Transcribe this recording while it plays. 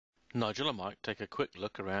Nigel and Mike take a quick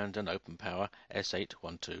look around an OpenPOWER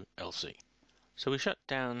S812LC. So we shut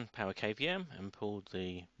down PowerKVM and pulled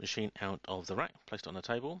the machine out of the rack, placed it on the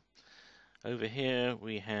table. Over here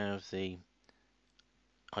we have the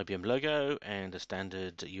IBM logo and a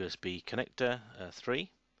standard USB connector 3.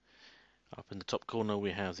 Up in the top corner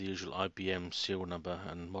we have the usual IBM serial number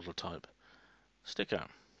and model type sticker.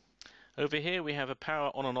 Over here we have a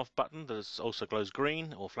power on and off button that also glows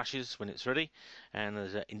green or flashes when it's ready, and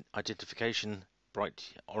there's an identification bright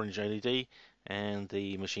orange LED and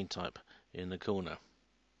the machine type in the corner.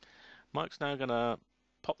 Mike's now going to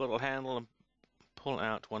pop the little handle and pull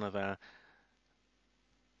out one of our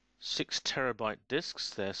 6 terabyte disks.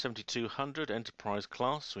 They're 7200 enterprise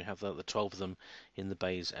class. We have the 12 of them in the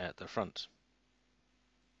bays at the front.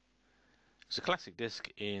 It's a classic disk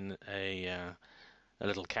in a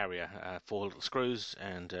little carrier, 4 little screws,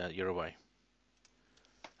 and you're away.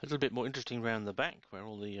 A little bit more interesting around the back where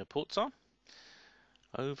all the ports are.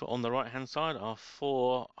 Over on the right hand side are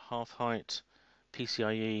 4 half-height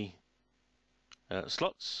PCIe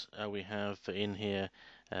slots. We have in here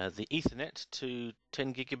the Ethernet to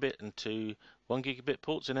 10 gigabit and to 1 gigabit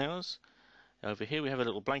ports in ours. Over here we have a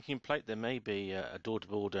little blanking plate. There may be a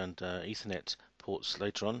door-to-board and Ethernet ports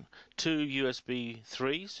later on. 2 USB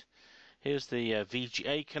 3s. Here's the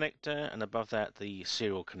VGA connector, and above that the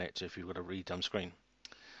serial connector if you've got a redone screen.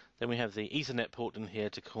 Then we have the Ethernet port in here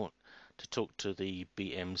to talk to the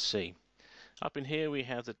BMC. Up in here we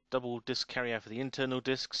have the double disk carrier for the internal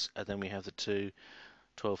disks, and then we have the 2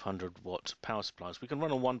 1200 watt power supplies. We can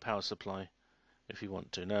run on one power supply if you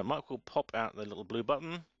want to. Now Mike will pop out the little blue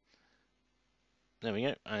button. There we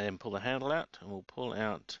go, and then pull the handle out, and we'll pull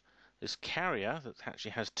out this carrier that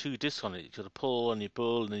actually has 2 discs on it. You sort of pull and you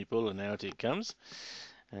pull and you pull, and out it comes.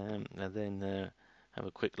 And then have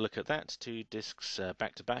a quick look at that. 2 discs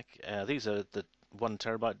back to back. These are the 1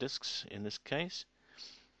 terabyte discs in this case.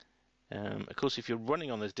 Of course, if you're running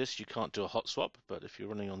on those discs, you can't do a hot swap, but if you're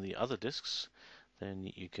running on the other discs,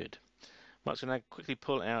 then you could. Mike's going to quickly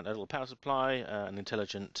pull out a little power supply, an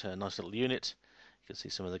intelligent, nice little unit. You can see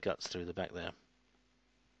some of the guts through the back there.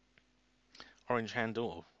 Orange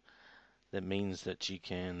handle. That means that you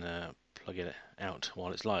can plug it out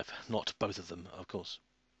while it's live, not both of them, of course.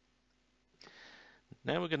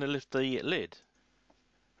 Now we're going to lift the lid.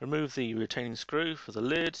 Remove the retaining screw for the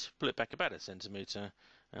lid, pull it back about 1 centimetre,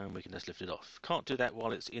 and we can just lift it off. Can't do that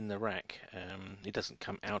while it's in the rack. It doesn't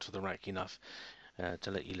come out of the rack enough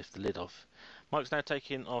to let you lift the lid off. Mike's now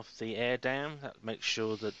taking off the air dam. That makes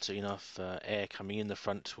sure that enough air coming in the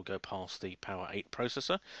front will go past the Power 8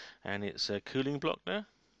 processor and its cooling block there.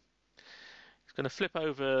 It's going to flip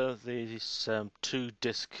over this 2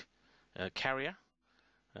 disc carrier.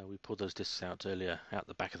 We pulled those discs out earlier out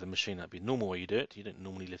the back of the machine. That'd be the normal way you do it. You don't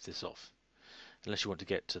normally lift this off unless you want to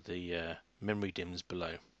get to the memory DIMMs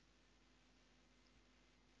below.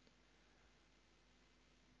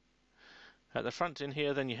 At the front in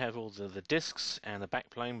here then you have all the discs and the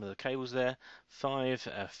backplane with the cables there.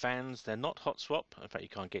 5 fans. They're not hot swap. In fact, you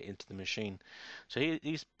can't get into the machine. So here,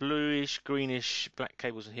 these bluish, greenish, black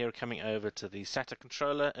cables in here are coming over to the SATA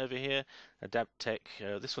controller over here. Adaptec.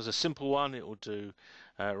 This was a simple one. It will do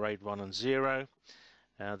RAID 1 and 0.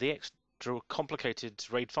 The extra complicated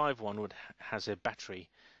RAID 5 one has a battery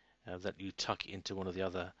that you tuck into one of the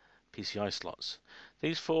other PCI slots.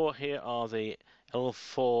 These 4 here are the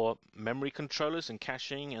L4 memory controllers and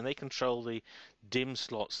caching, and they control the DIMM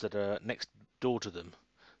slots that are next door to them.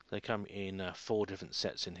 They come in 4 different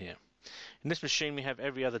sets in here. In this machine we have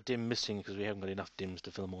every other DIMM missing because we haven't got enough DIMMs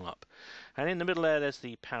to fill them all up. And in the middle there's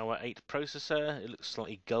the Power 8 processor. It looks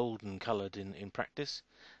slightly golden coloured in practice.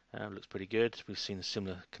 Looks pretty good. We've seen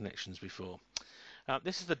similar connections before.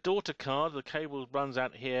 This is the daughter card. The cable runs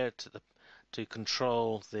out here to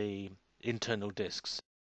control the internal disks.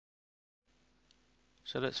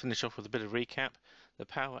 So let's finish off with a bit of recap. The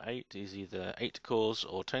Power 8 is either 8 cores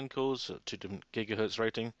or 10 cores, 2 different gigahertz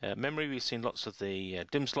rating. Memory, we've seen lots of the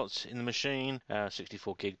DIMM slots in the machine,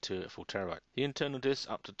 64 gig to 4 terabyte. The internal disks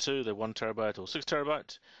up to 2, they're 1 terabyte or 6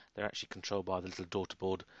 terabyte. They're actually controlled by the little daughter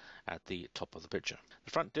board at the top of the picture.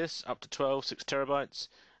 The front disks up to 12, 6 terabytes.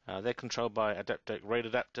 They're controlled by Adaptec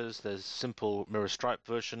RAID adapters. There's simple mirror stripe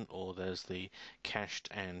version, or there's the cached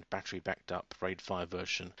and battery backed up RAID 5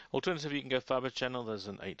 version. Alternatively, you can go Fibre Channel. There's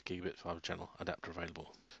an 8 gigabit Fibre Channel adapter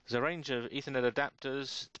available. There's a range of Ethernet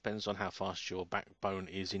adapters. Depends on how fast your backbone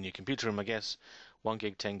is in your computer room, I guess. 1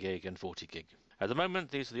 gig, 10 gig, and 40 gig. At the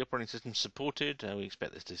moment, these are the operating systems supported. We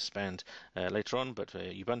expect this to expand later on, but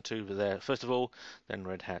Ubuntu were there first of all, then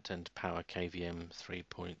Red Hat and PowerKVM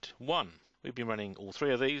 3.1. We've been running all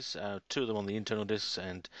 3 of these, 2 of them on the internal disks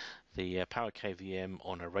and the PowerKVM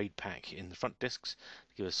on a RAID pack in the front disks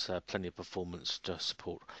to give us plenty of performance to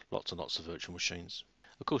support lots and lots of virtual machines.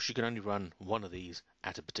 Of course, you can only run one of these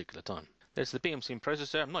at a particular time. There's the BMC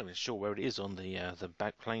processor. I'm not even sure where it is on the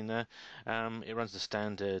back plane there. It runs the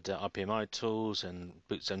standard ipmitool and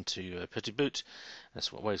boots them to Petitboot.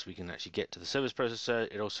 That's what ways we can actually get to the service processor.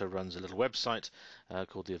 It also runs a little website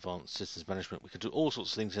called the Advanced Systems Management. We can do all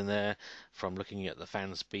sorts of things in there, from looking at the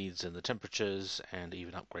fan speeds and the temperatures, and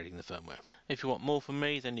even upgrading the firmware. If you want more from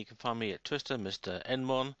me, then you can find me at Twitter, Mr.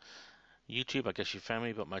 Enmon. YouTube, I guess you found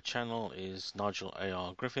me, but my channel is Nigel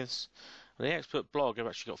AR Griffiths. On the Expert blog, I've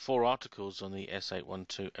actually got 4 articles on the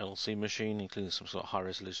S812LC machine, including some sort of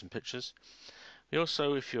high-resolution pictures. We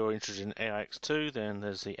also, if you're interested in AIX2, then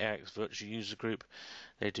there's the AIX Virtual User Group.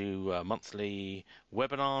 They do monthly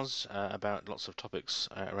webinars about lots of topics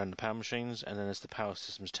around the power machines, and then there's the Power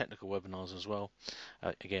Systems technical webinars as well.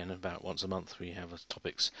 Again, about once a month we have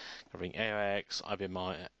topics covering AIX,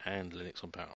 IBM, and Linux on Power.